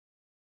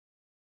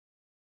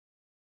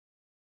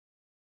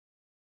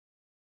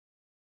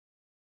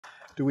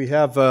Do we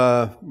have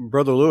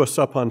Brother Lewis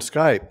up on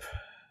Skype?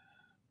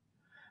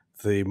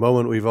 The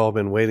moment we've all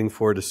been waiting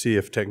for to see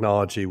if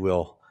technology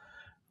will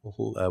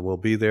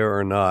be there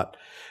or not.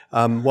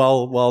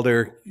 While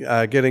they're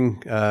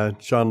getting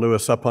John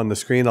Lewis up on the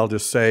screen, I'll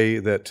just say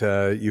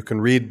that you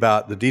can read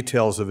about the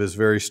details of his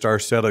very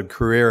star-studded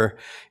career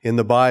in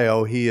the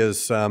bio. He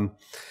has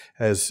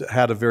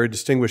had a very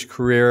distinguished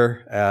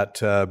career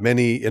at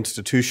many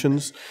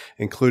institutions,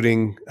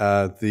 including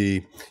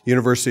the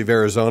University of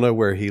Arizona,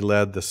 where he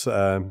led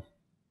the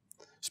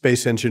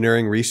Space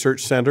Engineering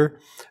Research Center,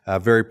 a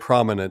very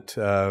prominent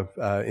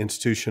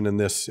institution in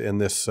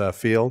this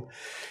field.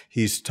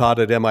 He's taught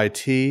at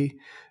MIT,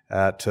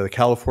 at the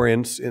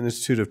California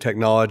Institute of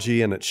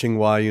Technology, and at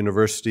Tsinghua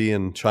University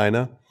in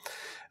China.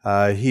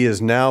 He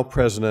is now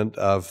president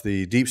of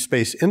the Deep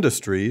Space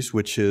Industries,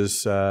 which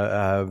is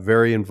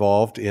very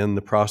involved in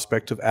the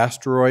prospect of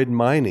asteroid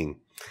mining.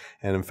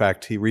 And in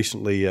fact, he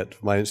recently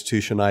at my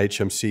institution,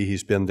 IHMC,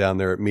 he's been down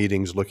there at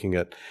meetings looking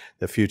at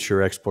the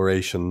future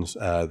explorations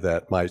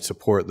that might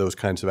support those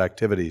kinds of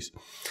activities.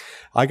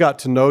 I got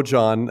to know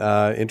John,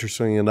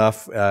 interestingly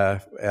enough,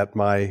 at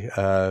my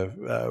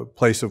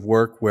place of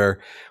work,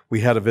 where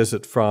we had a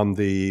visit from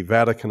the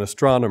Vatican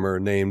astronomer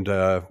named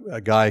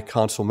Guy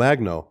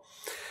Consolmagno.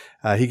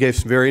 He gave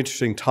some very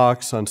interesting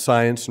talks on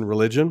science and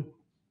religion.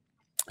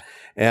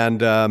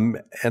 And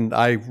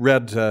I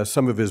read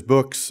some of his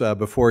books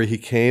before he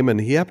came,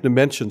 and he happened to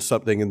mention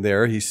something in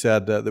there. He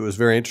said that was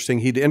very interesting.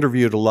 He'd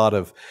interviewed a lot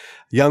of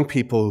young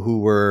people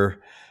who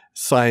were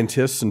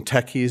scientists and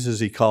techies, as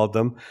he called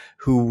them,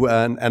 who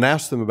and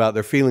asked them about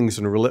their feelings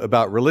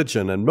about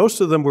religion. And most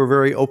of them were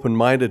very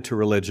open-minded to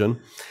religion,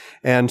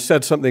 and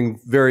said something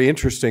very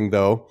interesting,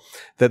 though,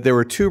 that there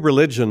were two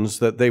religions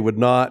that they would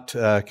not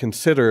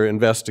consider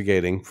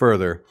investigating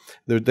further.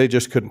 They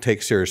just couldn't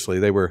take seriously.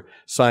 They were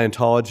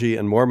Scientology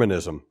and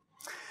Mormonism.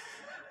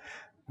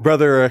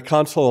 Brother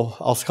Consul,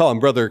 I'll call him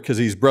brother because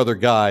he's Brother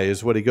Guy,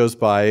 is what he goes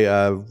by,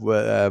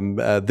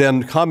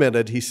 then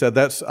commented, he said,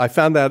 I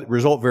found that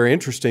result very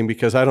interesting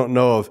because I don't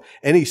know of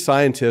any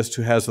scientist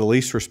who has the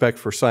least respect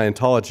for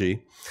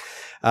Scientology.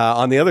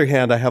 On the other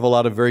hand, I have a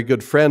lot of very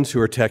good friends who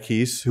are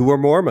techies who are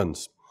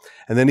Mormons.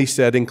 And then he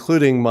said,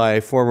 including my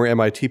former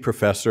MIT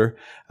professor,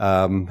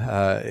 in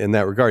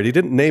that regard. He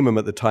didn't name him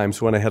at the time,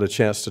 so when I had a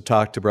chance to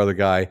talk to Brother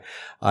Guy,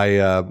 I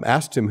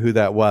asked him who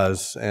that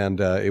was, and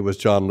it was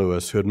John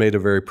Lewis, who had made a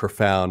very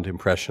profound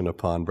impression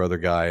upon Brother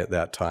Guy at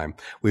that time.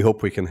 We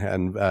hope we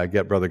can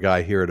get Brother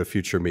Guy here at a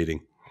future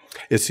meeting.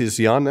 Is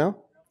he on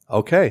now?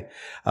 Okay.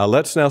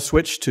 Let's now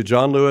switch to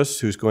John Lewis,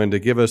 who's going to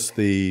give us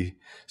the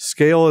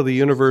scale of the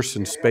universe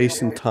in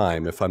space and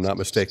time, if I'm not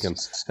mistaken.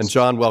 And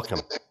John, welcome.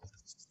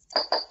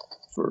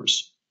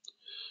 First,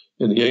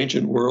 in the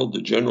ancient world,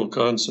 the general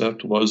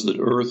concept was that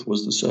Earth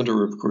was the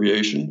center of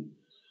creation.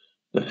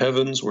 The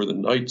heavens were the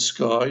night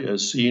sky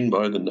as seen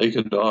by the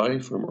naked eye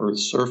from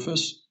Earth's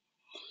surface.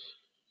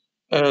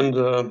 And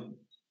it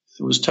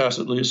was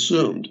tacitly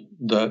assumed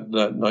that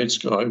that night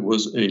sky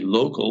was a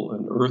local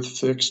and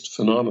Earth-fixed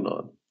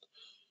phenomenon.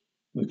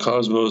 The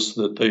cosmos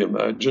that they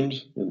imagined,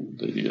 in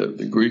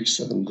the Greeks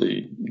and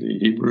the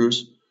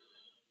Hebrews,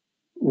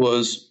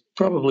 was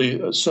probably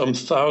some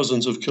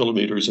thousands of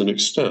kilometers in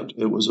extent.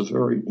 It was a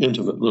very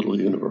intimate little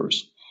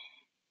universe.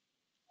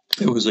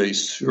 It was a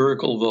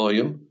spherical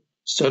volume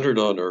centered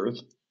on Earth,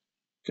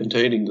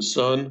 containing the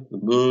Sun, the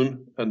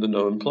Moon, and the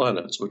known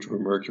planets, which were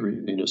Mercury,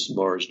 Venus,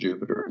 Mars,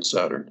 Jupiter, and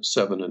Saturn,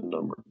 7 in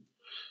number.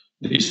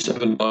 These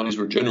 7 bodies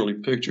were generally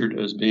pictured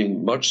as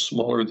being much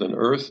smaller than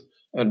Earth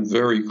and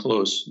very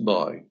close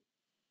by.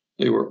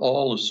 They were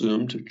all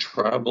assumed to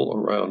travel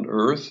around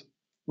Earth,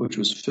 which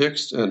was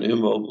fixed and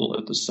immobile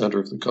at the center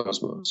of the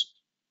cosmos.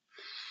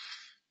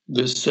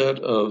 This set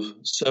of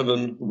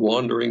 7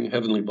 wandering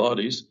heavenly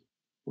bodies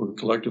were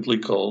collectively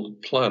called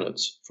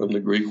planets, from the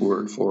Greek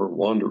word for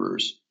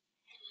wanderers.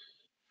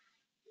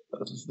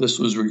 This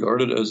was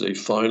regarded as a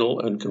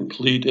final and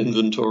complete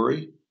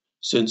inventory,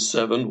 since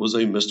 7 was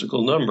a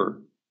mystical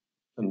number.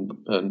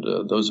 And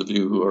those of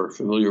you who are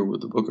familiar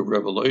with the book of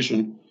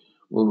Revelation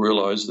will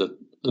realize that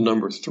the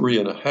number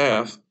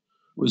 3.5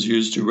 was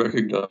used to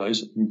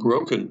recognize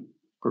broken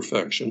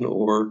perfection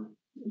or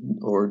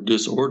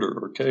disorder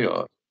or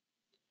chaos.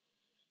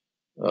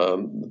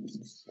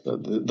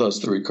 Thus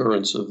the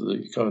recurrence of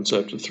the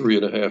concept of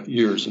 3.5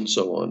 years and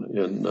so on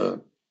in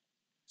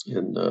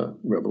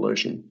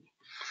Revelation.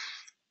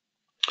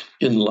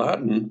 In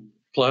Latin,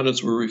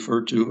 planets were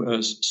referred to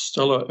as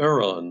stella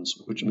errans,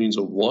 which means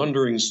a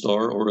wandering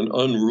star or an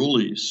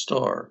unruly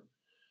star,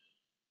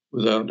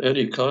 without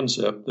any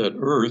concept that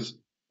Earth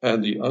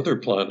and the other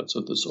planets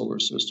of the solar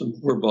system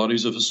were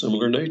bodies of a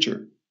similar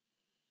nature.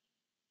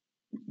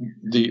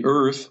 The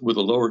Earth, with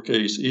a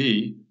lowercase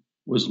e,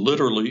 was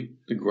literally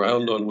the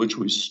ground on which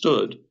we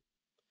stood,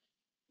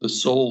 the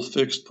sole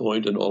fixed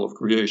point in all of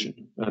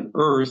creation. And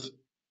Earth,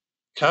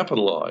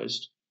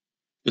 capitalized,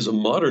 is a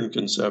modern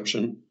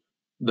conception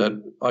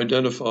that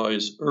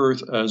identifies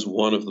Earth as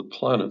one of the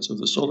planets of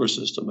the solar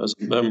system, as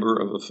a member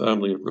of a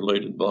family of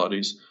related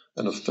bodies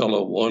and a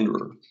fellow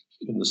wanderer.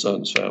 in the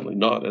sun's family,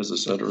 not as the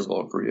center of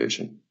all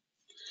creation.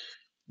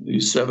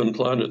 These 7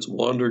 planets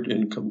wandered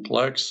in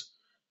complex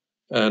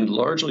and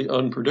largely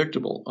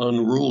unpredictable,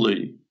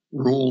 unruly,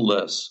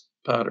 rule-less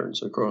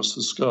patterns across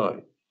the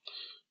sky.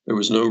 There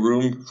was no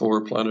room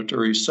for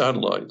planetary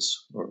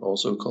satellites, or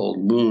also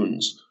called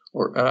moons,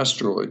 or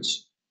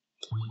asteroids.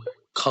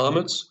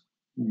 Comets,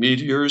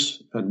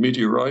 meteors, and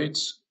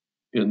meteorites,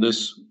 in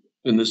this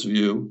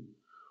view,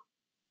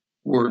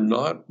 were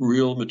not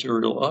real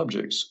material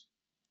objects,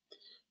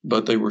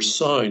 but they were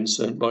signs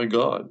sent by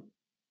God.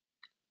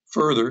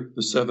 Further,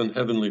 the 7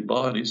 heavenly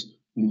bodies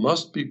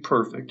must be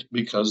perfect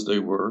because they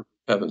were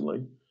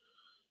heavenly,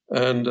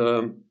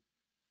 and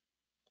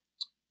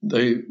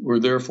they were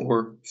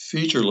therefore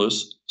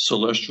featureless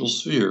celestial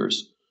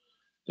spheres.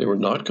 They were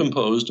not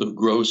composed of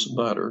gross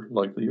matter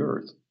like the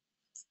Earth.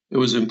 It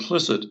was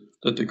implicit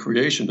that the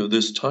creation of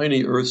this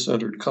tiny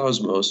Earth-centered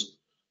cosmos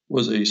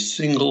was a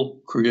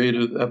single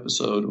creative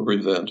episode or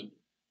event.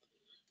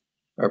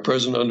 Our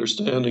present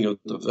understanding of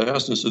the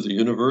vastness of the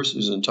universe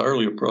is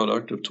entirely a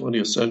product of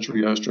 20th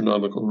century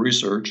astronomical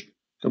research,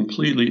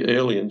 completely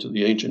alien to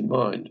the ancient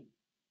mind.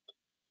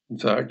 In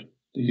fact,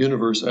 the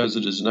universe as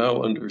it is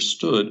now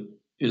understood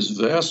is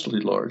vastly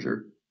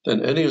larger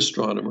than any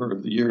astronomer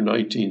of the year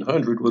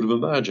 1900 would have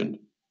imagined.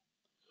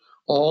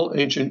 All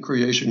ancient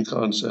creation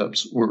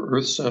concepts were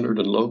Earth-centered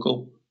and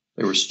local.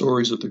 They were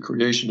stories of the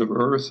creation of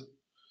Earth.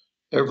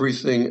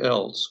 Everything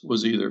else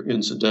was either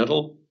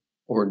incidental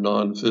or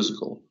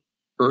non-physical.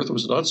 Earth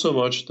was not so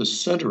much the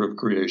center of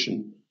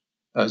creation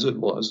as it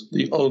was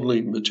the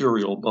only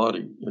material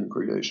body in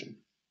creation.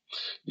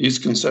 These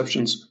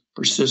conceptions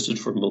persisted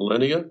for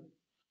millennia.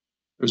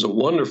 There's a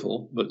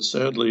wonderful but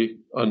sadly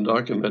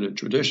undocumented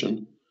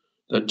tradition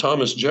that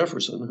Thomas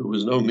Jefferson, who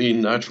was no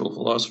mean natural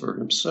philosopher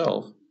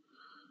himself,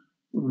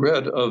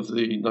 read of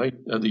the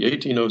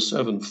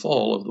 1807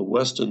 fall of the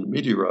Weston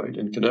meteorite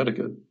in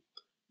Connecticut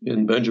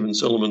in Benjamin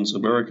Silliman's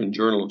American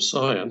Journal of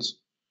Science,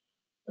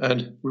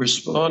 and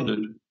responded,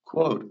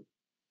 quote,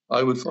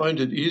 "I would find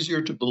it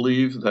easier to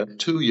believe that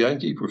 2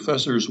 Yankee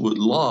professors would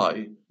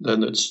lie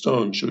than that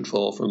stones should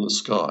fall from the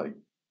sky,"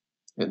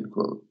 end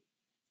quote.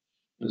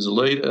 As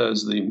late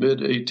as the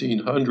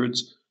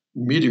mid-1800s,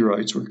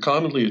 meteorites were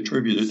commonly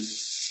attributed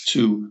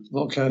to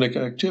volcanic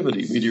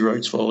activity.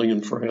 Meteorites falling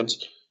in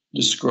France,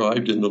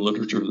 described in the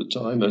literature of the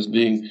time as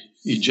being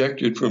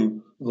ejected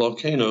from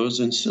volcanoes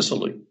in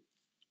Sicily.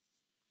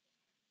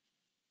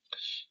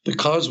 The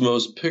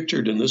cosmos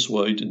pictured in this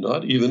way did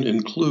not even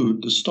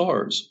include the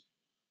stars.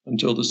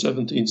 Until the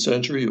 17th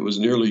century, it was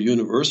nearly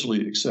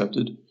universally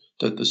accepted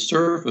that the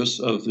surface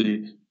of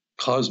the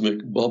cosmic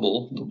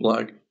bubble, the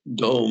black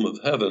dome of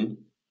heaven,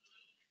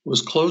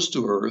 was close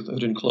to Earth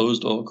and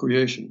enclosed all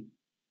creation.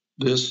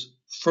 This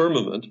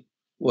firmament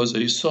was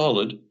a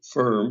solid,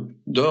 firm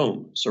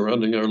dome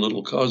surrounding our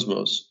little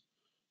cosmos.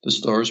 The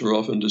stars were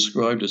often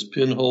described as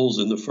pinholes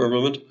in the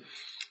firmament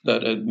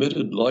that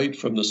admitted light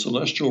from the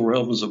celestial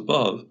realms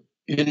above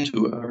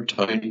into our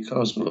tiny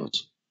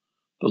cosmos.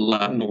 The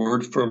Latin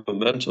word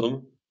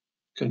firmamentum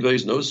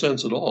conveys no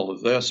sense at all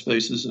of vast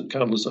spaces and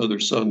countless other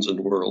suns and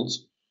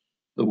worlds.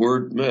 The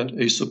word meant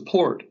a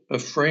support, a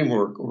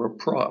framework, or a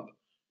prop.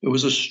 It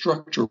was a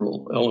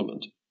structural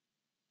element.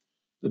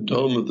 The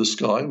dome of the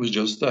sky was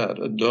just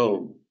that, a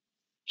dome.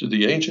 To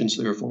the ancients,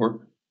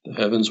 therefore, the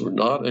heavens were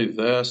not a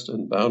vast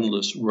and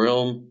boundless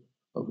realm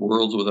of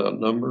worlds without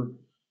number,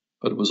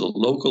 but it was a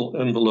local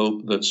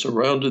envelope that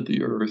surrounded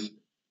the earth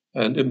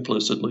and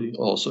implicitly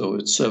also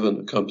its 7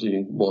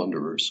 accompanying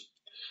wanderers.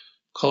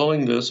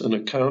 Calling this an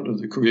account of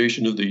the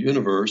creation of the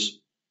universe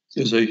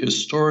is a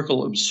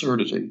historical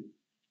absurdity.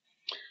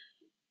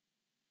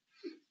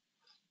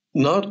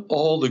 Not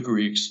all the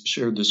Greeks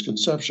shared this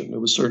conception. It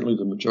was certainly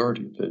the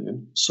majority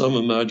opinion. Some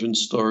imagined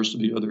stars to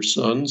be other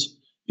suns,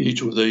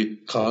 each with a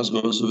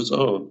cosmos of its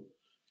own,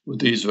 with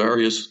these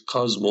various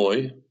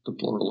cosmoi, the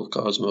plural of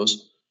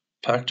cosmos,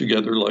 packed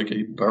together like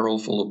a barrel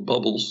full of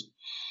bubbles.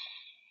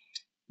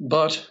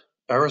 But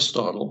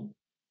Aristotle,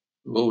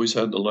 who always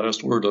had the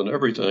last word on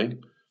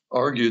everything,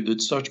 argued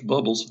that such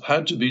bubbles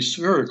had to be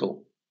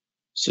spherical,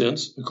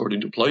 since,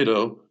 according to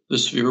Plato, the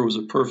sphere was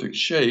a perfect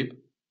shape,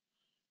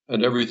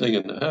 and everything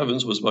in the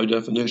heavens was by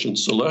definition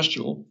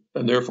celestial,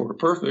 and therefore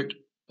perfect,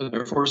 and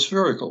therefore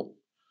spherical.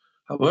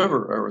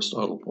 However,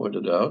 Aristotle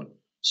pointed out,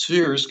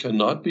 spheres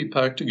cannot be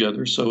packed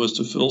together so as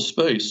to fill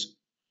space.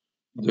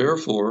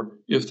 Therefore,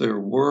 if there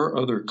were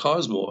other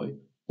cosmoi,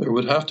 there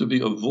would have to be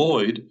a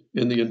void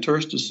in the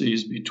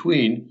interstices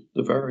between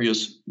the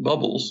various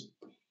bubbles,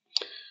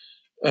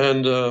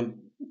 and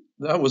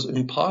that was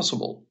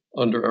impossible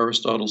under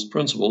Aristotle's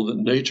principle that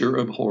nature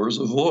abhors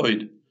a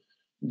void.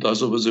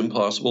 Thus, it was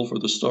impossible for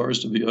the stars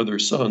to be other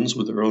suns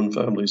with their own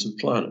families of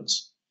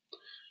planets.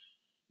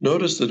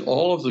 Notice that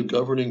all of the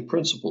governing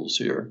principles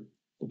here,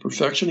 the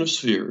perfection of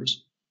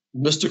spheres,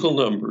 mystical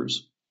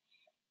numbers,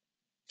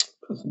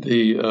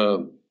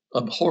 the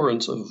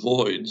abhorrence of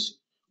voids,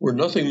 were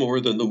nothing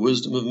more than the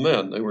wisdom of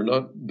men. They were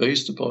not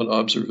based upon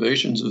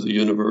observations of the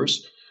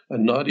universe,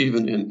 and not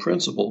even in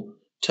principle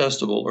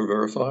testable or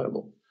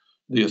verifiable.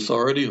 The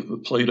authority of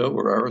Plato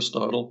or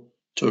Aristotle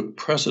took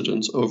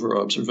precedence over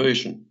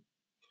observation.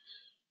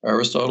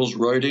 Aristotle's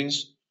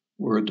writings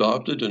were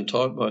adopted and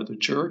taught by the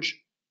Church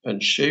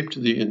and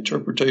shaped the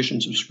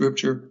interpretations of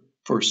Scripture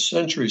for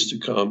centuries to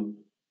come,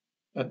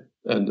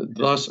 and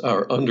thus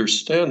our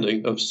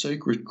understanding of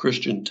sacred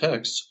Christian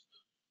texts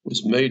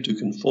was made to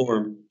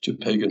conform to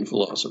pagan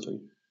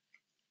philosophy.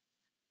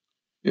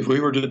 If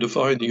we were to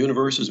define the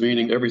universe as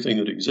meaning everything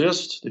that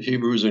exists, the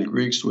Hebrews and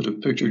Greeks would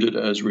have pictured it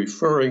as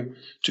referring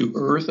to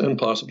earth and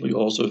possibly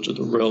also to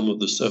the realm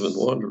of the seven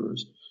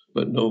wanderers,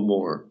 but no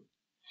more.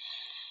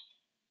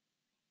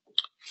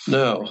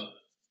 Now,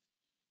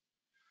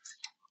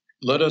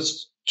 let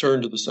us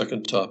turn to the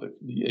second topic,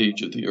 the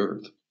age of the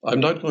earth. I'm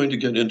not going to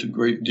get into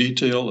great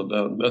detail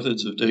about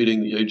methods of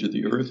dating the age of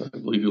the earth. I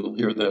believe you'll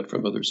hear that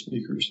from other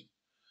speakers.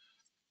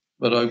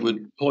 But I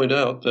would point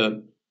out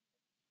that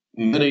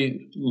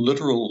many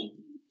literalist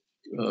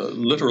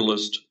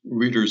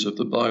readers of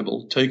the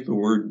Bible take the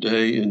word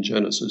day in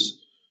Genesis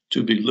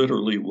to be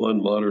literally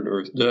one modern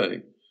earth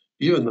day,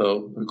 even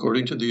though,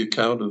 according to the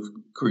account of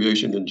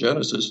creation in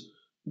Genesis,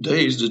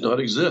 days did not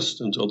exist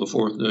until the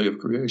fourth day of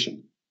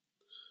creation.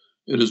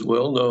 It is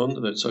well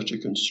known that such a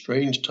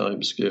constrained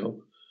time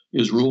scale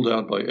is ruled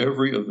out by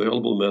every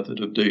available method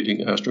of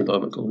dating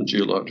astronomical and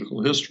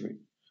geological history.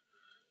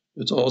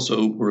 It's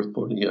also worth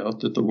pointing out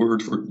that the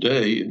word for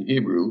day in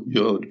Hebrew,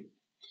 yod,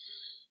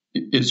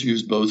 is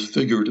used both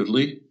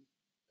figuratively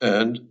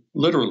and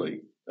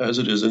literally, as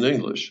it is in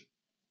English.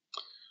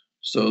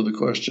 So the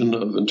question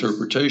of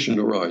interpretation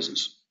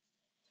arises.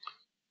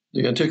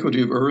 The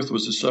antiquity of Earth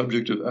was the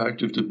subject of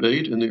active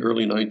debate in the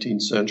early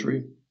 19th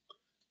century.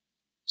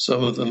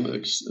 Some of them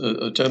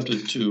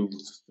attempted to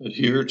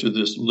adhere to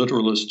this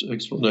literalist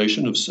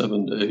explanation of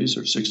 7 days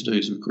or 6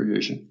 days of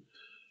creation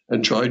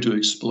and tried to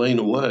explain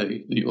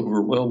away the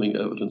overwhelming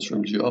evidence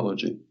from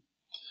geology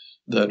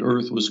that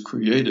Earth was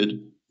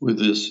created with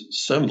this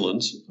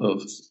semblance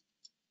of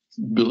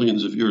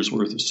billions of years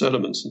worth of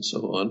sediments and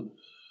so on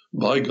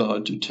by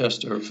God to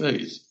test our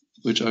faith,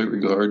 which I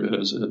regard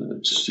as an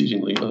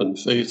exceedingly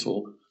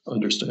unfaithful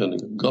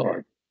understanding of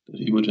God,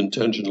 that he would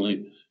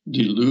intentionally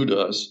delude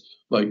us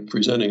by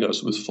presenting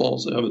us with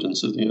false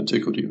evidence of the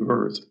antiquity of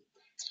Earth.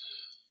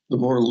 The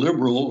more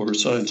liberal or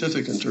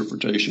scientific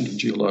interpretation of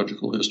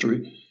geological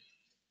history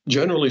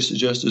generally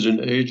suggested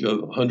an age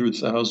of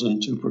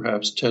 100,000 to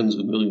perhaps tens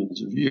of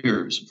millions of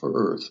years for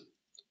Earth.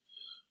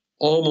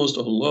 Almost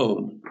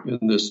alone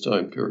in this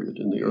time period,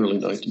 in the early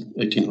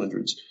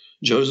 1800s,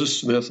 Joseph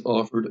Smith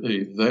offered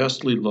a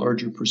vastly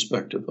larger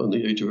perspective on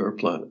the age of our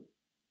planet.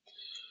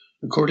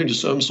 According to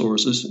some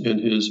sources, in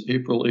his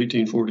April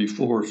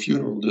 1844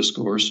 funeral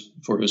discourse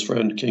for his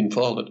friend King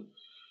Follett,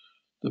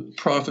 the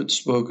prophet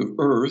spoke of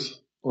Earth,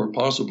 or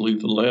possibly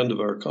the land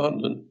of our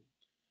continent,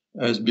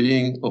 as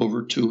being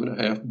over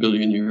 2.5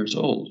 billion years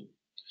old.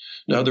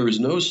 Now, there is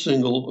no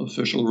single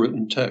official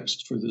written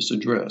text for this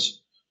address,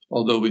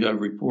 although we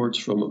have reports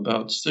from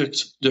about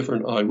 6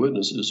 different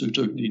eyewitnesses who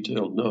took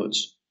detailed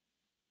notes.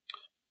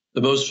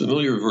 The most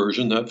familiar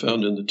version, that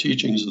found in the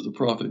teachings of the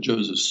prophet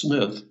Joseph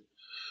Smith,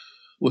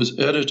 was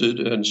edited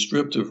and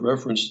stripped of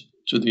reference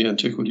to the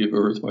antiquity of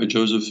Earth by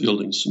Joseph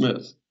Fielding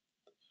Smith.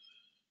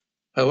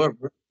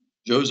 However,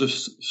 Joseph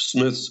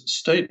Smith's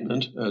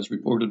statement, as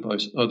reported by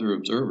other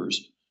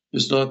observers,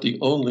 is not the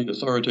only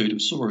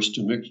authoritative source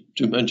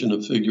to mention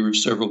a figure of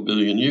several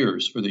billion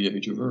years for the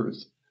age of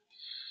Earth.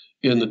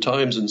 In the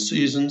Times and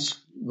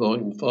Seasons,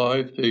 Volume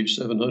 5, page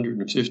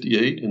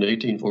 758 in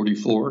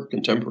 1844,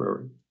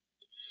 contemporary,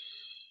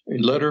 a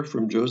letter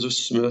from Joseph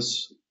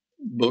Smith's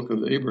Book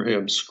of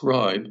Abraham's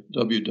scribe,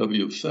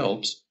 W.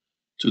 Phelps,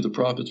 to the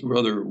prophet's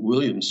brother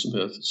William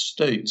Smith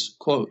states,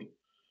 quote,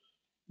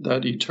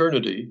 that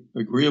eternity,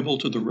 agreeable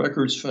to the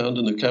records found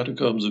in the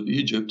catacombs of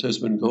Egypt, has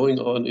been going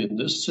on in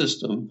this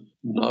system,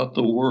 not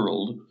the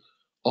world,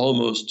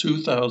 almost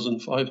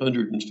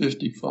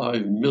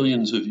 2,555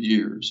 millions of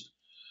years.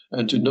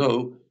 And to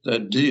know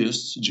that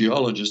deists,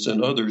 geologists,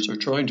 and others are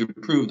trying to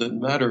prove that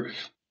matter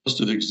must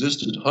have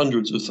existed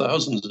hundreds of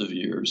thousands of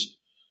years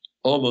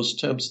almost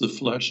tempts the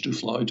flesh to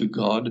fly to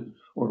God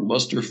or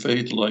muster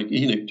faith like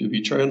Enoch to be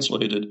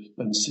translated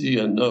and see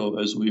and know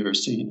as we are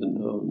seen and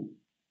known.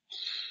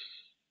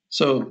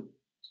 So,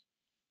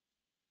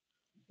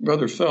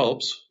 Brother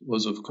Phelps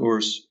was, of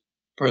course,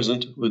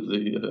 present with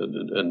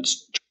and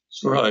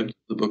scribed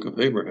the Book of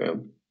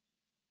Abraham.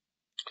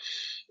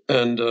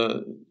 And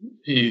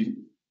he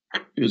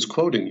is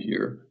quoting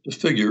here the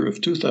figure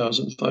of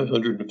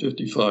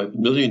 2,555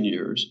 million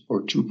years,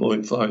 or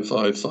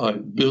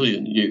 2.555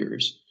 billion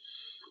years,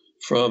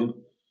 from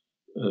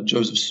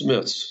Joseph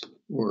Smith's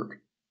work.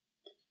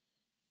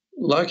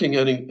 Lacking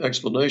any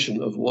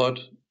explanation of what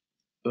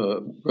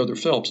Brother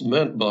Phelps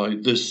meant by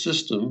this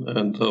system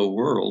and the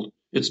world,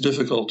 it's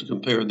difficult to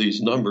compare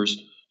these numbers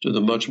to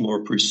the much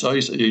more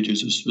precise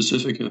ages of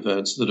specific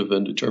events that have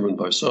been determined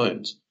by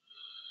science.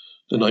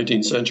 The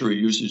 19th century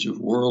usage of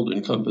world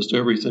encompassed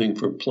everything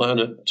from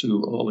planet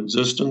to all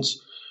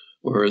existence,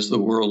 whereas the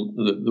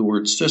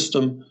word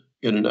system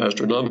in an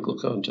astronomical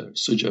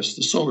context suggests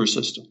the solar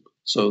system,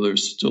 So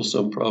there's still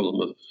some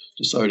problem of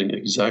deciding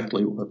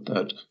exactly what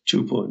that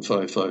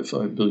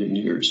 2.555 billion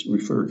years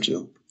referred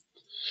to.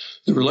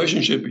 The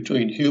relationship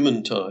between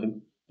human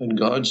time and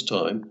God's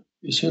time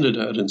is hinted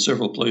at in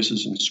several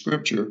places in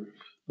Scripture.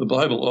 The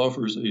Bible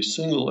offers a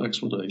single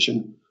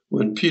explanation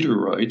when Peter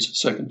writes,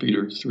 2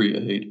 Peter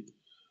 3:8,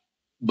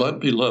 "But,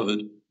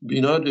 beloved,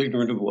 be not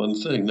ignorant of one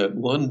thing, that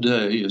one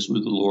day is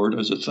with the Lord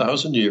as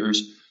 1,000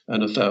 years,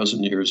 and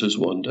 1,000 years as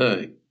one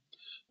day."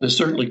 This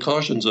certainly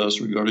cautions us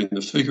regarding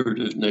the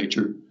figurative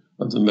nature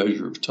of the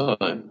measure of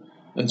time,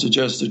 and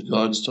suggests that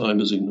God's time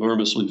is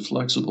enormously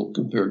flexible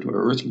compared to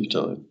our earthly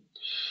time.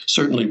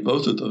 Certainly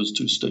both of those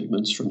two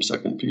statements from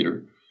 2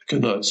 Peter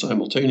cannot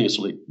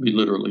simultaneously be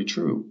literally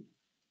true.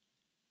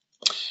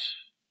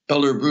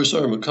 Elder Bruce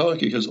R.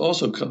 McConkie has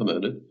also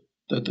commented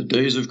that the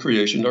days of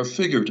creation are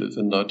figurative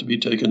and not to be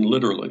taken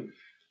literally.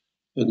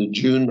 In the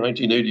June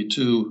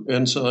 1982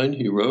 Ensign,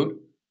 he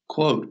wrote,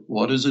 quote,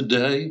 "What is a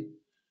day?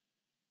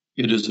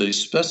 It is a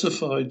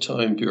specified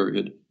time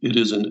period. It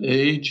is an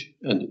age,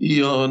 an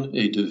eon,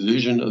 a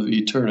division of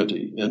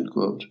eternity," end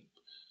quote.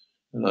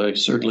 And I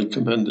certainly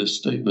commend this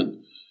statement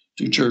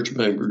to church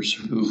members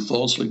who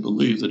falsely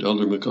believe that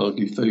Elder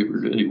McConkie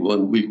favored a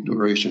 1-week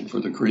duration for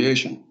the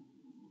creation.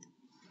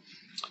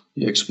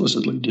 He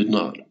explicitly did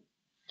not.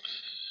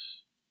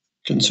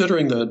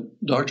 Considering that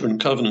Doctrine and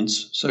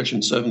Covenants,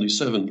 section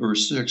 77,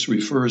 verse 6,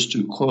 refers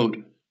to, quote,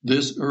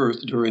 "this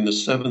earth during the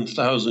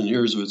 7,000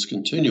 years of its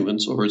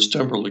continuance or its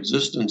temporal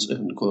existence,"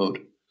 end quote,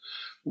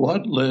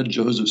 what led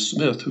Joseph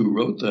Smith, who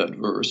wrote that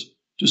verse,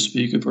 to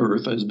speak of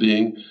earth as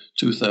being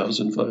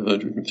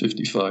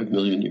 2,555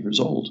 million years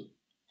old?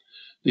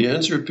 The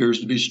answer appears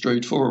to be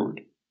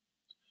straightforward.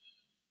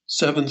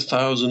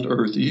 7,000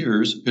 Earth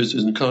years is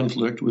in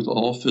conflict with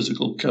all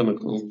physical,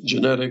 chemical,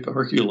 genetic,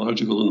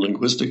 archaeological, and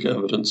linguistic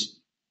evidence.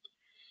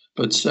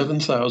 But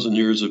 7,000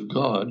 years of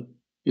God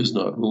is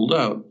not ruled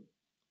out.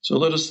 So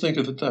let us think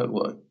of it that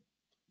way.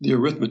 The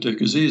arithmetic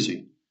is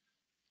easy.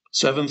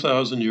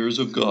 7,000 years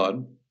of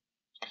God,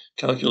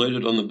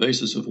 calculated on the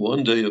basis of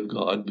one day of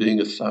God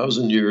being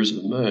 1,000 years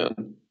of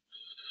man,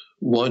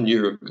 1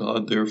 year of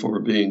God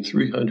therefore being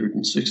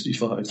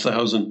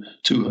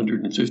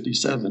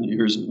 365,257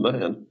 years of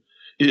man,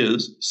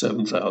 is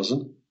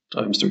 7,000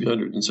 times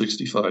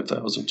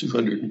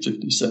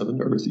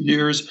 365,257 Earth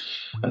years,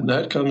 and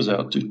that comes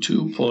out to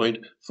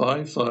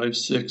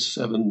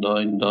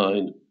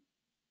 2.556799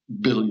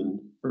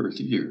 billion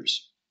Earth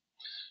years.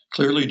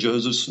 Clearly,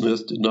 Joseph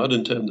Smith did not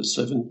intend the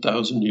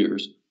 7,000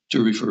 years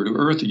to refer to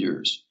Earth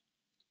years.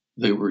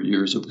 They were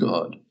years of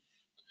God.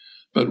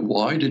 But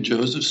why did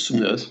Joseph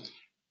Smith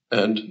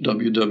and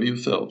W.W.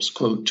 Phelps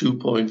quote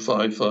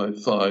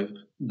 2.555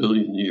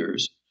 billion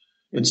years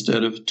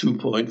instead of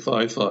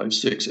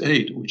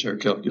 2.5568, which our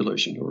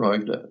calculation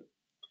arrived at?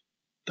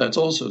 That's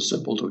also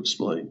simple to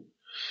explain.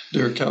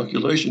 Their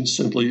calculations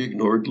simply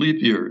ignored leap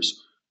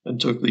years and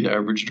took the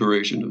average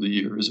duration of the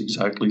year as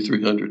exactly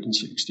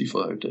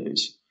 365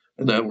 days.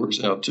 And that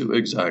works out to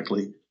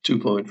exactly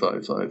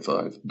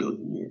 2.555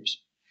 billion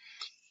years.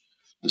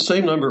 The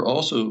same number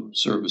also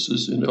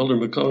surfaces in Elder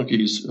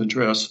McConkie's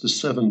address, The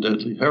Seven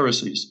Deadly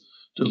Heresies,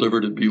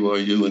 delivered at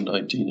BYU in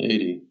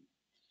 1980.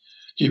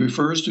 He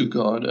refers to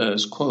God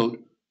as,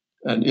 quote,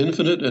 "an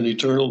infinite and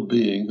eternal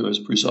being who has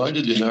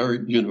presided in our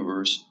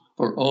universe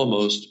for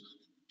almost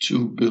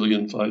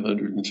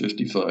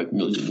 2,555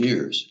 million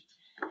years."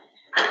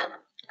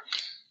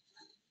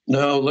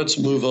 Now let's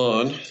move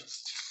on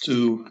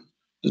to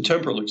the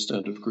temporal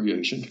extent of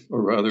creation,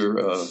 or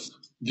rather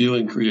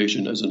viewing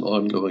creation as an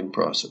ongoing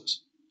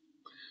process.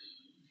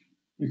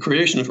 The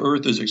creation of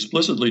Earth is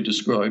explicitly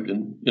described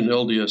in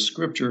LDS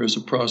scripture as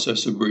a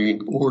process of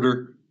bringing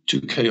order to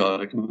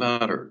chaotic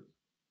matter,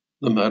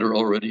 the matter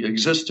already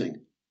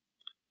existing.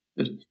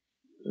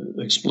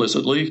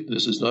 Explicitly,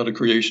 this is not a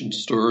creation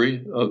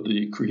story of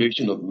the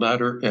creation of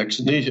matter ex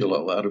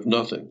nihilo, out of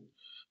nothing.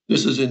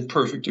 This is in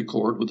perfect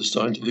accord with the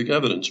scientific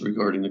evidence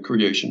regarding the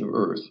creation of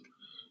Earth,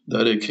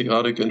 that a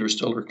chaotic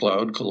interstellar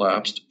cloud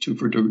collapsed to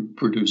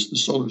produce the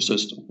solar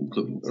system,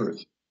 including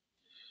Earth.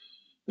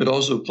 It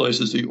also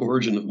places the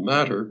origin of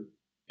matter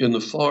in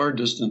the far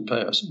distant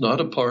past,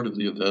 not a part of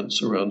the event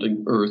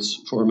surrounding Earth's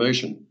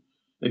formation,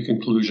 a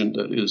conclusion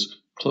that is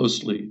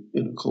closely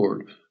in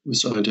accord with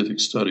scientific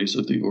studies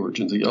of the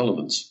origin of the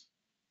elements.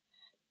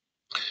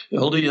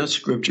 LDS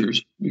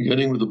scriptures,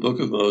 beginning with the Book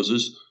of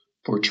Moses,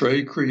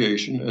 portray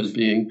creation as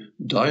being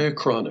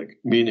diachronic,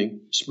 meaning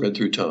spread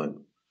through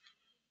time.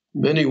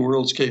 Many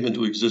worlds came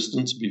into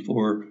existence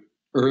before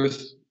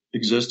Earth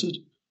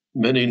existed.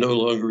 Many no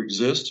longer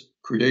exist.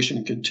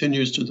 Creation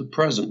continues to the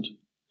present.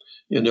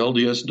 In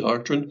LDS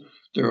doctrine,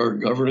 there are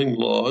governing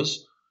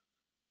laws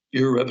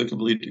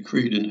irrevocably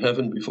decreed in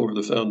heaven before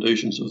the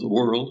foundations of the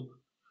world,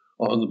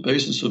 on the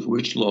basis of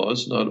which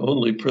laws not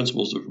only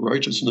principles of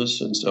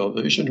righteousness and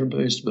salvation are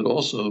based, but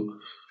also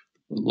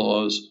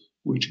laws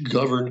which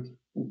govern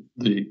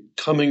the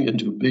coming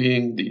into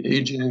being, the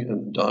aging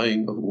and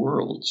dying of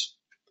worlds.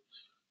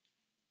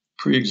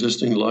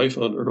 Pre-existing life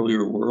on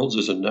earlier worlds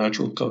is a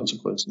natural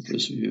consequence of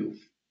this view.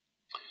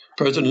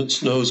 President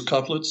Snow's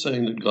couplet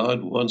saying that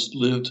God once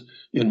lived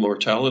in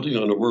mortality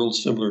on a world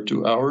similar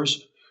to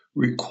ours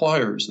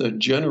requires that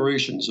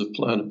generations of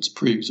planets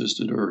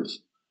pre-existed Earth.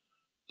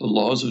 The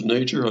laws of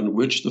nature on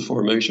which the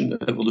formation,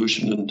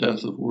 evolution, and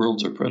death of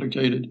worlds are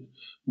predicated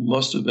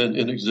must have been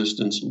in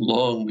existence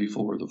long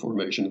before the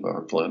formation of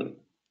our planet.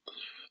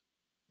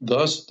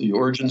 Thus, the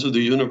origins of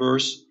the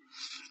universe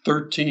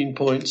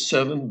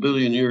 13.7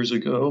 billion years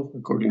ago,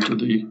 according to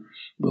the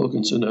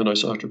Wilkinson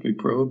anisotropy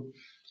probe,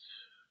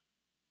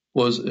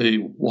 was a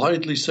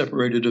widely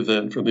separated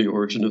event from the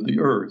origin of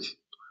the Earth.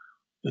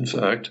 In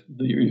fact,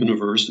 the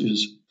universe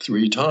is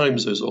 3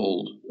 times as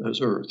old as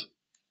Earth.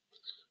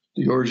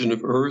 The origin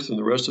of Earth and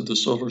the rest of the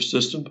solar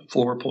system,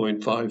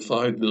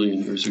 4.55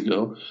 billion years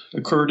ago,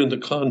 occurred in the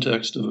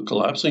context of a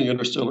collapsing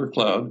interstellar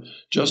cloud,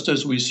 just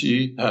as we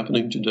see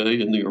happening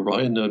today in the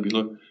Orion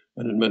Nebula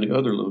and in many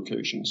other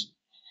locations.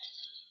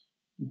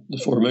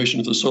 The formation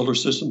of the solar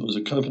system was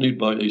accompanied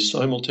by a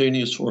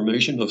simultaneous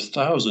formation of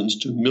thousands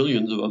to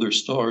millions of other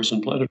stars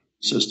and planetary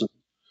systems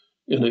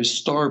in a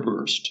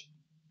starburst.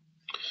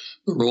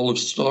 The role of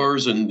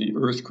stars in the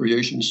Earth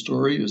creation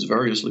story is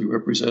variously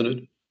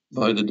represented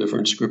by the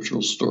different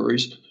scriptural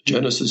stories.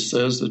 Genesis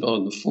says that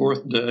on the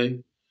 4th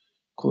day,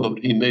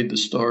 quote, he made the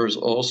stars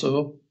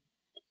also,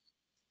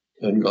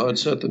 and God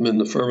set them in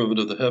the firmament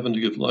of the heaven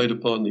to give light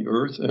upon the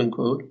earth, end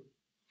quote.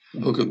 The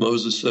book of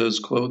Moses says,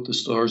 quote, the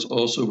stars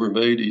also were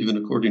made even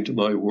according to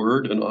my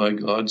word, and I,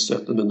 God,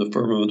 set them in the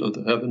firmament of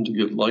the heaven to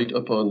give light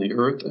upon the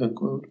earth, end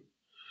quote.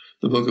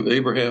 The book of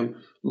Abraham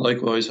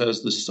likewise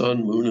has the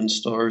sun, moon, and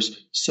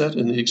stars set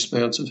in the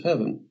expanse of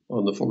heaven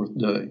on the 4th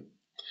day.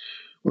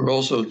 We're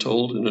also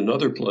told in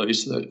another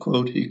place that,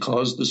 quote, he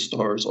caused the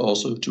stars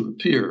also to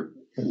appear,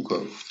 end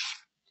quote.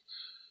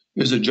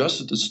 Is it just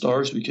that the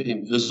stars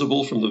became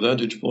visible from the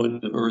vantage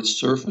point of Earth's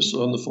surface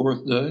on the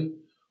 4th day?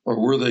 Or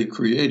were they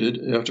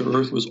created after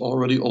Earth was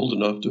already old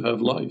enough to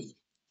have life?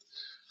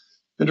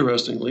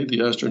 Interestingly,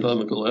 the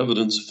astronomical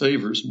evidence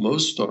favors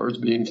most stars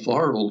being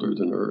far older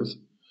than Earth,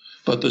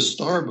 but the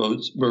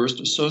starburst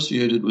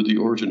associated with the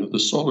origin of the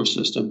solar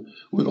system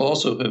would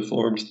also have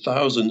formed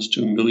thousands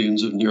to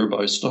millions of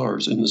nearby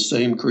stars in the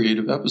same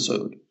creative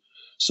episode,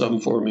 some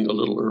forming a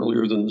little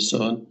earlier than the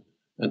sun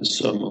and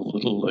some a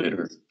little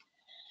later.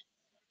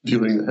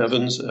 Viewing the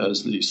heavens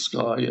as the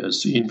sky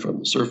as seen from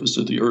the surface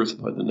of the Earth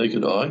by the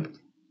naked eye,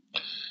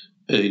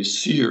 a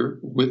seer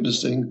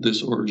witnessing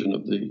this origin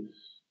of the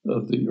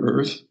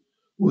Earth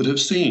would have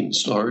seen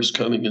stars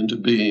coming into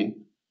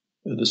being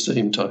at the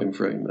same time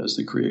frame as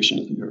the creation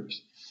of the Earth.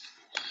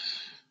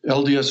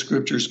 LDS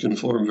scriptures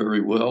conform very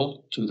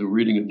well to the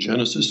reading of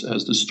Genesis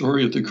as the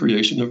story of the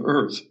creation of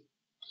Earth.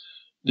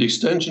 The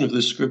extension of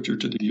this scripture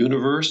to the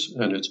universe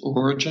and its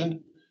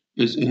origin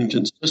is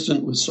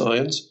inconsistent with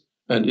science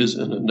and is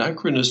an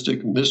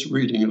anachronistic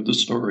misreading of the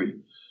story,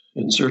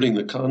 inserting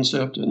the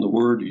concept and the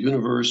word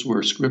universe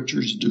where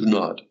scriptures do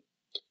not.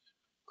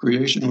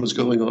 Creation was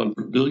going on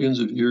for billions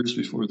of years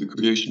before the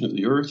creation of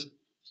the earth,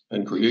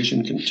 and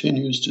creation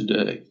continues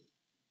today.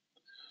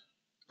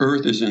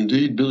 Earth is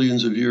indeed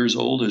billions of years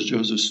old, as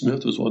Joseph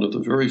Smith was one of the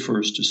very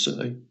first to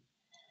say.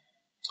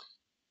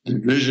 The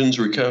visions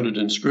recounted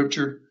in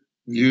scripture,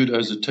 viewed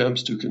as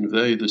attempts to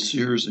convey the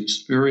seer's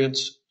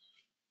experience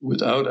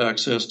without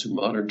access to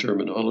modern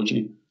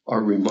terminology,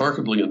 are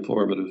remarkably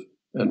informative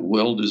and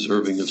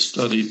well-deserving of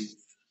study.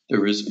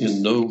 There is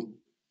in no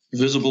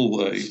visible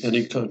way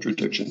any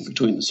contradiction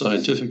between the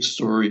scientific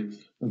story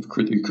of the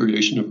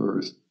creation of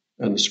Earth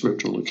and the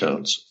scriptural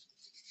accounts.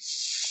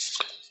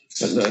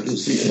 And that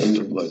is the end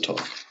of my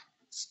talk.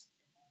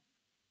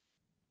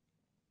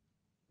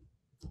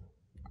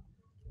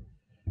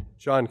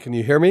 John, can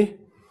you hear me?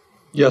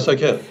 Yes, I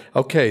can.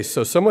 Okay,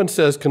 so someone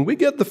says, can we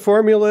get the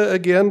formula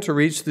again to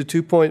reach the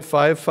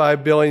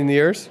 2.55 billion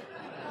years?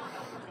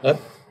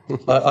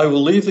 I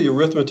will leave the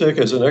arithmetic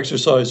as an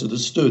exercise to the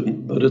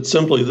student, but it's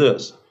simply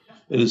this.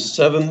 It is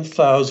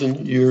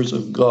 7,000 years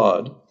of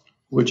God,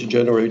 which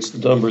generates the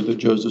number that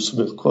Joseph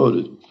Smith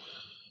quoted.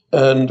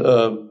 And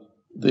the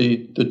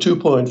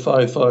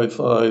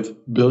 2.555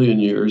 billion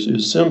years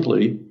is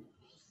simply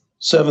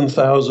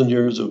 7,000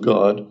 years of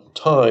God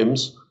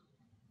times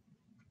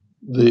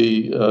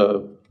the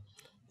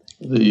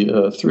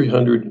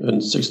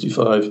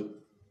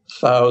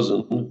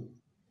 365,000.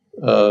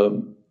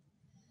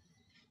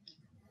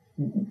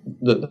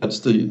 That's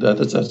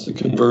the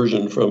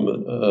conversion from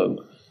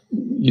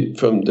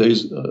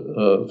days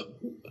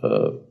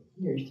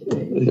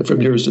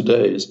from years to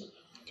days.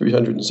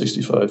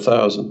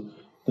 365,000,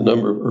 the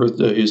number of Earth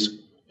days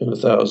in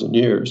 1,000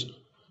 years,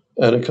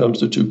 and it comes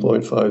to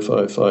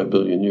 2.555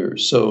 billion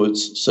years. So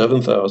it's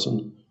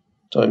 7,000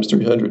 times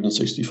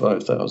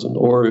 365,000,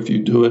 or if you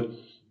do it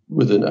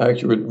with an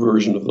accurate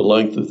version of the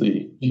length of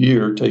the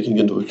year, taking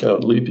into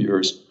account leap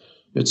years,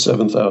 it's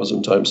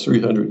 7,000 times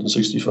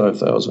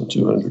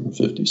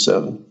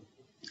 365,257.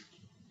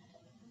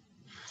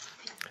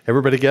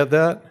 Everybody get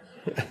that?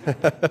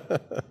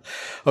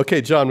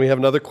 Okay, John, we have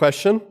another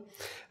question.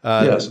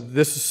 Yes.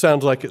 This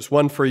sounds like it's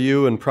one for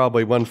you and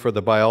probably one for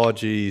the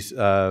biology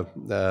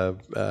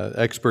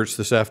experts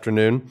this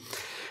afternoon.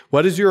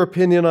 What is your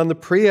opinion on the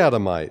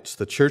pre-Adamites?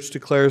 The church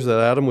declares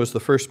that Adam was the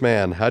first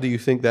man. How do you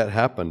think that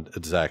happened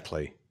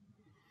exactly?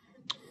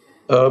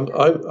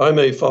 I'm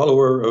a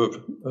follower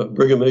of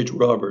Brigham H.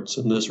 Roberts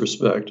in this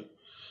respect.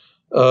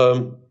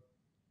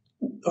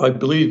 I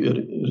believe it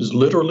is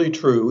literally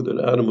true that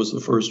Adam was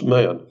the first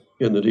man,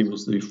 and that he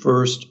was the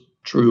first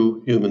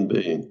true human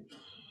being.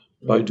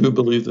 I do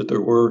believe that there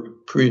were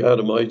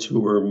pre-Adamites who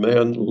were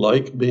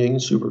man-like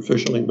beings,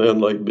 superficially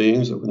man-like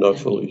beings that were not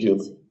fully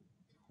human.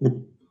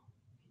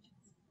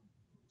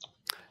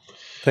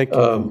 Thank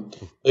you.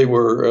 They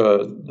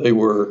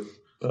were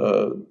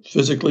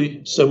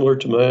physically similar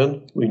to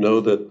man. We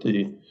know that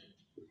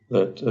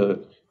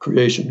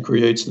creation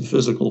creates the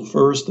physical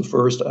first. The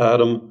first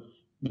Adam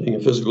being a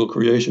physical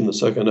creation, the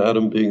second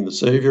Adam being the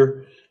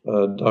Savior.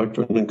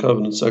 Doctrine and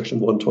Covenants, section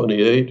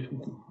 128,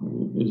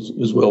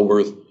 is well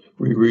worth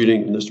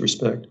rereading in this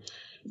respect.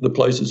 The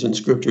places in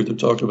Scripture that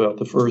talk about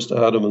the first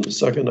Adam and the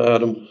second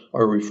Adam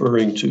are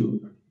referring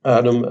to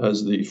Adam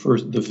as the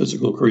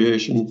physical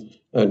creation,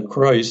 and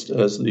Christ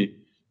as the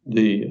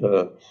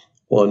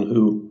one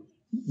who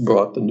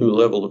brought the new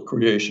level of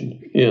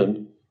creation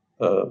in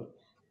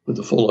with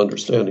the full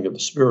understanding of the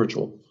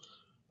spiritual.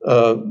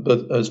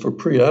 But as for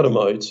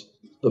pre-Adamites,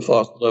 the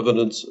fossil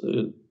evidence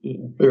it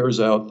bears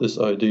out this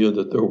idea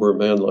that there were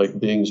man-like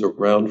beings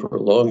around for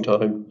a long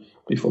time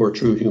before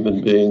true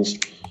human beings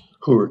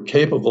who were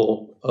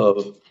capable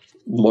of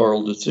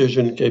moral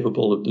decision,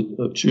 capable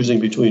of choosing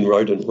between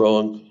right and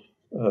wrong,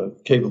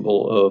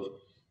 capable of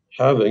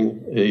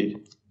having a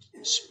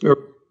spirit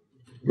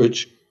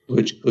which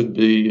could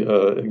be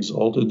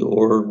exalted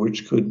or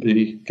which could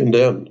be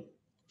condemned.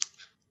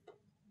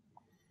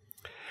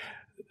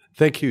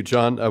 Thank you,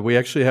 John. We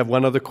actually have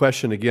one other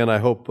question. Again, I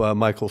hope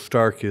Michael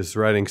Stark is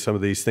writing some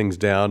of these things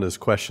down as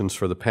questions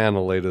for the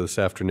panel later this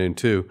afternoon,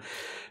 too.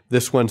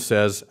 This one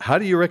says, how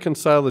do you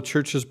reconcile the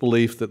church's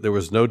belief that there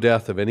was no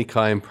death of any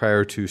kind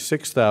prior to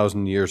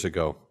 6,000 years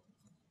ago?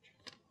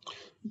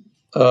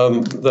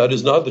 That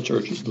is not the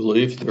church's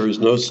belief. There is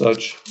no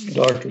such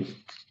doctrine.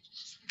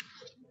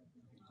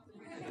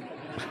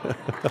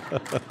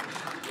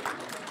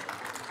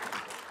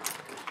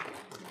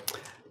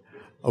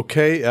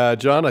 Okay,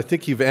 John, I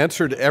think you've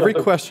answered every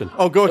question.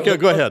 Oh, go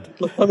ahead.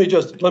 Let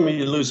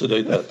me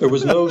elucidate that. There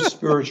was no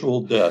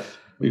spiritual death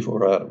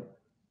before Adam.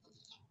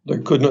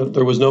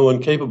 There was no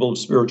one capable of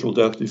spiritual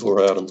death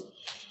before Adam.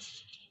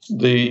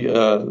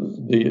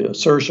 The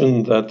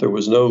assertion that there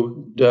was no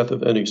death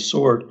of any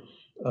sort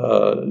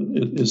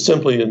is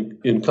simply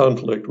in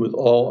conflict with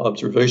all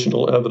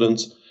observational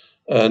evidence.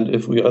 And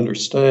if we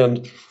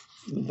understand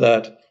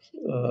that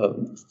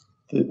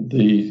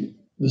the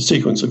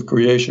sequence of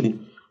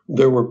creation,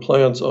 there were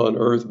plants on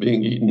earth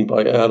being eaten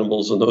by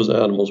animals, and those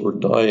animals were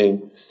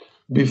dying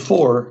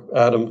before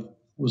Adam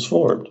was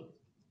formed.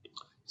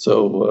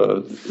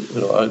 So,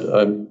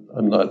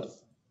 I'm not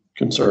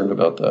concerned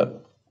about that.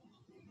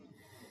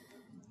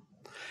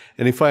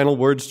 Any final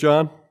words,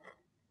 John?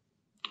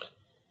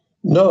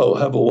 No,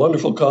 have a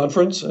wonderful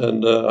conference,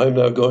 and I'm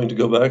now going to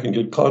go back and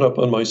get caught up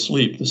on my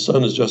sleep. The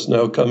sun is just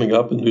now coming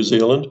up in New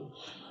Zealand,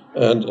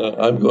 and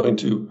I'm going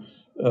to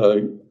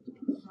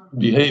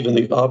behave in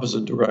the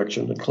opposite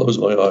direction and close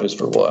my eyes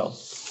for a while.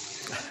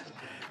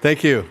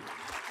 Thank you.